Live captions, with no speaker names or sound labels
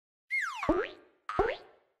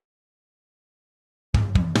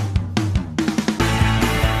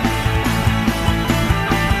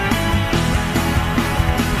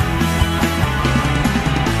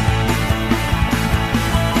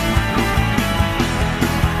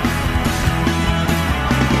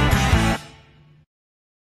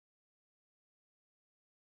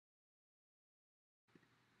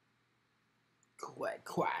quack,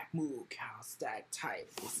 quack, moo, cow, stack,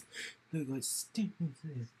 tightness. It was stinking.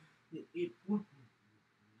 It would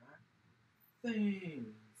not things.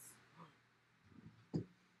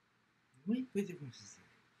 Wait,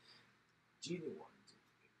 Junior one.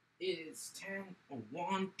 It is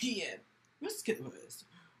 10:01 p.m. Let's get this.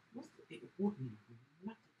 What's the important?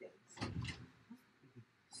 Not the days.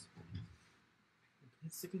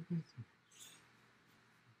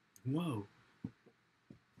 Whoa.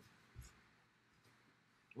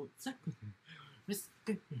 What's that? Let's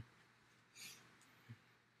get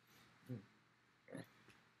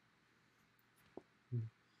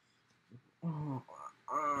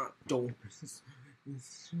don't.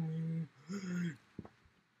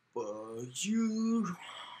 But you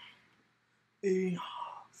a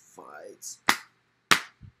fight.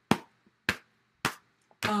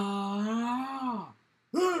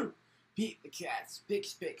 Beat the cat's big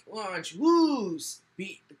spick launch woos.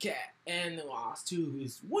 Beat the cat and the lost to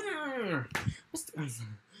his winner. What's the person?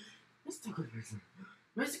 What's the good person?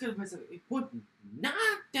 What's the good person? It would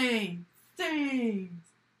nothing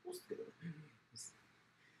things. What's the good person?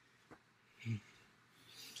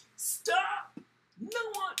 Stop! No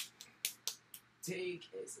one! Take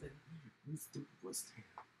it. Mr. Western.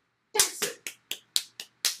 That's it!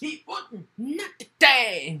 He wouldn't not the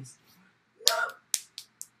things! No!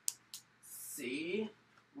 See?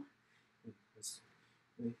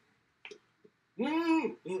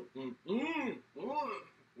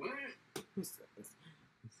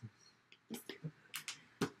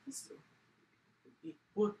 It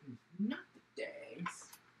wouldn't not the things.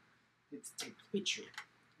 Let's take a picture.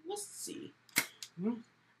 Let's see.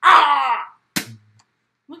 Ah!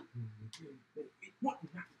 What? What?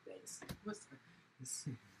 Not things. Let's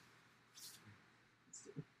see.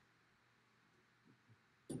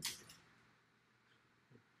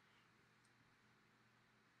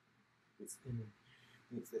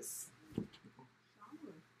 It's this.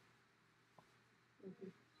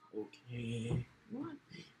 Okay. What?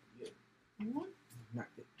 Yeah. What? Not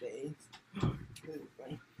the things.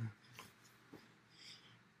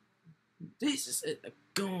 This is it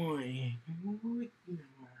going.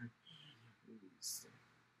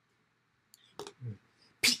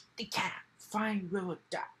 Pete the cat, find river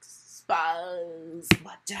ducks, spurs,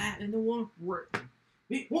 but that in the one word.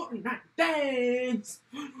 It won't not dance.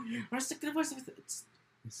 I'm sick of it.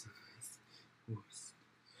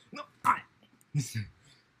 No, I.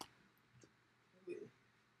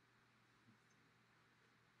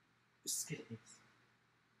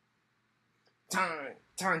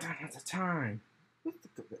 Time.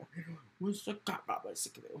 What's the cat about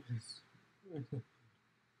sick of it?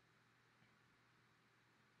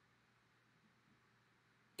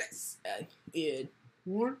 That's it.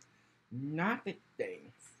 Or not the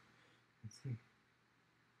thing.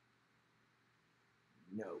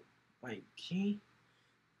 No, I can't.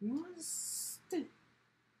 What's the?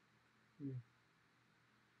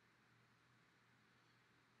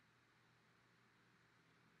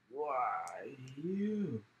 Why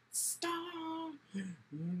you stop in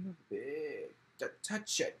the bed to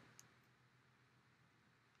touch it?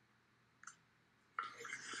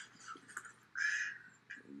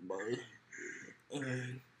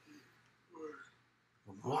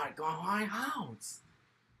 Why go my house?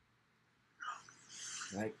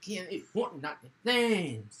 I can't eat one not the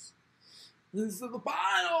things. These are the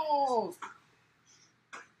bottles.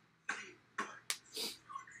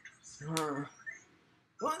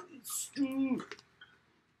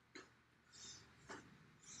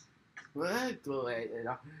 What go ahead?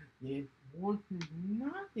 You want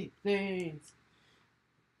nothing things.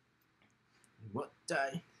 What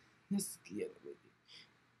die? Let's get it with you.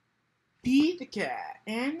 Beat the cat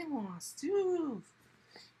and the wants to.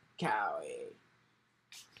 Cowie.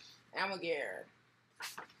 I'm scared.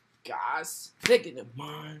 Guys, think of the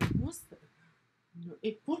mind. What's the? No,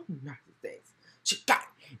 it wasn't not the things. She got.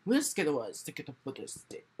 Let's get the words to get the booger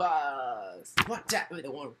stick. Buzz. What that with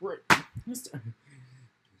the one word?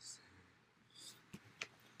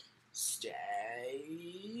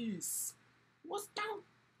 Stays. What's down?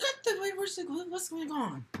 Get the way. What's going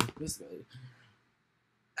on? This way.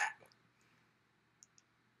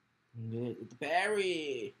 The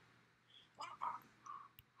berry.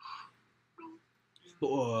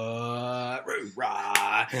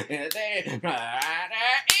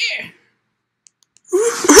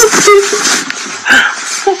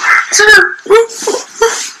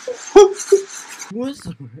 What's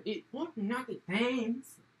it? What not the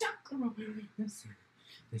things?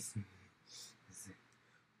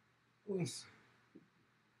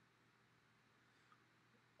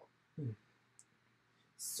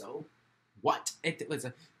 So, what? It was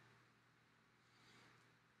a.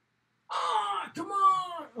 come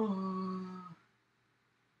on!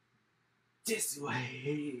 This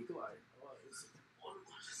way. Come on.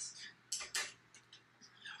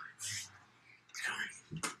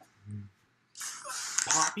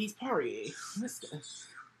 Poppy's party. Let's go.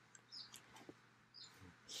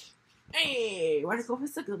 Hey, why go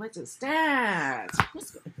for a good bunch of stats?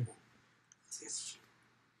 Let's go. This is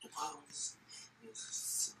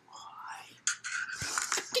so high.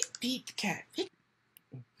 Beat the cat.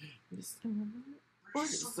 What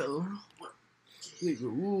is so? Big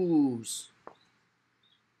rules.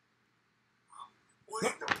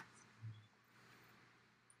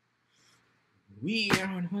 We are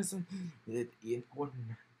on some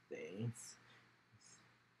important things.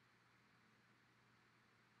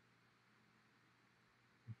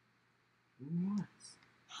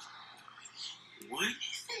 What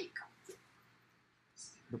is it?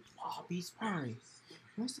 The Poppy's party.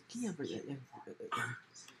 Where's the key over there?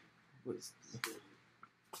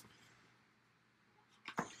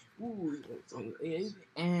 Ooh,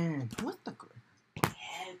 and what the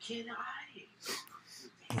hell can I?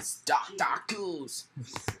 It's Dr. Goose.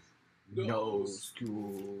 No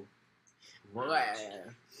school.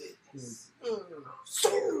 Where?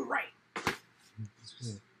 So right.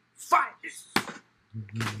 Fight.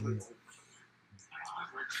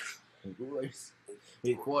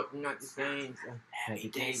 Important not the things. Happy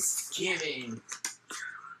Thanksgiving.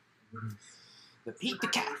 The Pete the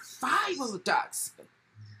Cat. 5 little ducks.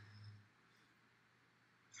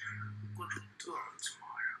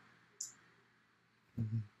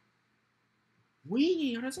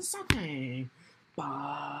 We are just something.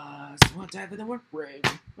 Boss, whatever the work break.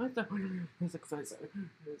 What the? It's a professor.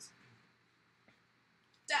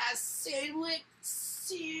 That's it with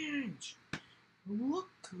Singe. What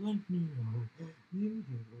could you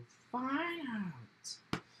will find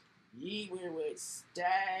out? Ye will with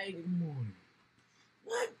stag morning.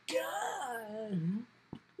 My God!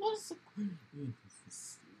 What's the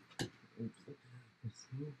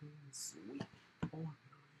sweet?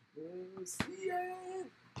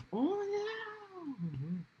 Oh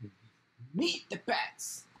yeah! Meet the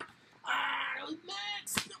pets.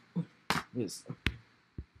 Max. Yes.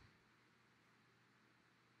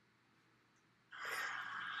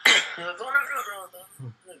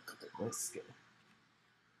 Let's go.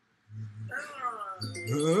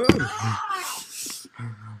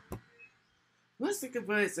 Let's think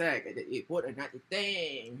about a second. Important not the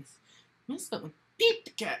things. Mr. Peep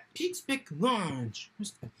the Cat. Pete's big lunch.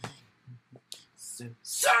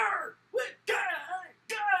 Sir, what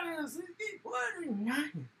guys? Important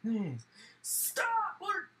not the things. Stop!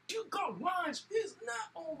 Or you go lunch is not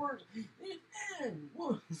over. It ends.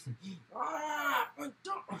 Oh my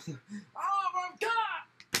God!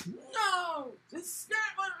 No! It's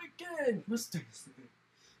not what again! Mr.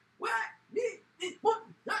 What? What?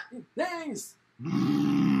 Nothing things!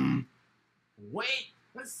 Wait!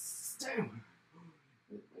 Let's stay.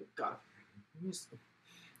 Oh my God.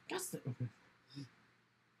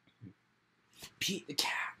 Pete the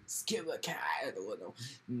Cat. Skip the cat. I don't know.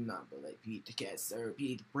 Not but like Pete the Cat, sir.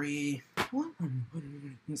 Pete the Brave. What?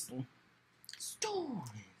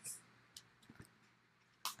 Stories.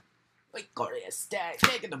 We got a stack.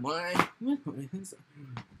 Take it to mine.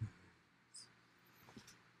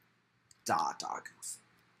 Dogs.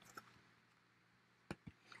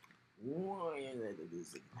 Why is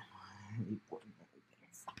this important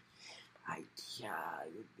things? I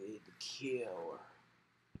tried to kill.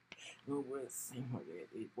 We will sing with it.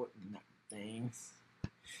 Important things.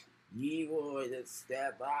 Ye will just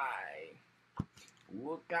step by.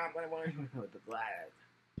 Look out my one with the flag.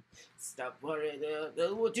 Stop worrying, they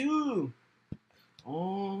will do.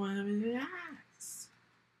 Oh my relax.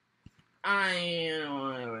 I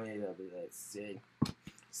am ready to be like sick.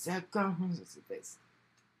 Second is the best.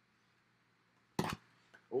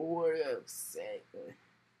 Or upset.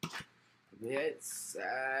 It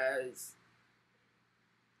says.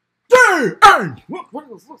 What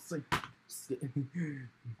was this?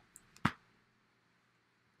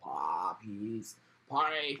 Poppies.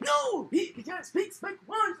 Party. No! He can't speak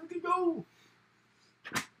words. I can go.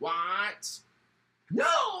 What?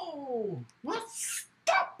 No! What?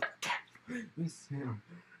 Stop it! Listen.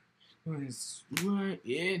 It's what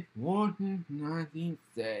it wanted nothing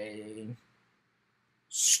saying.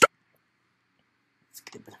 Stop! Let's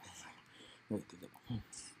get it.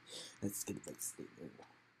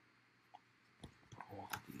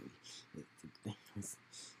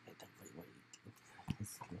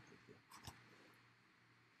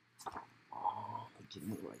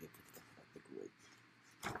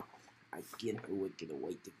 I can't wait to get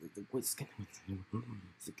away to the what's gonna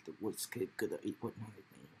the what's gonna eat what other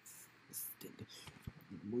things.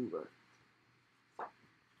 mover.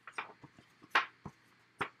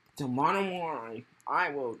 Tomorrow morning, I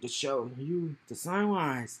will show you the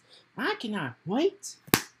sunrise. I cannot wait.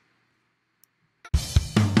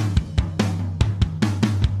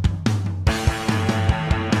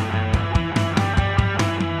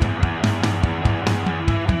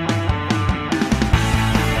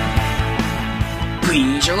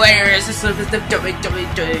 Pre-shares, this is the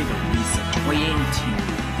WWE 20.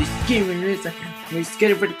 This game is let's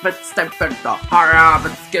get ready for the step for the horror,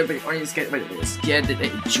 let's get ready, let's get ready, let's get it,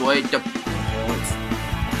 enjoy the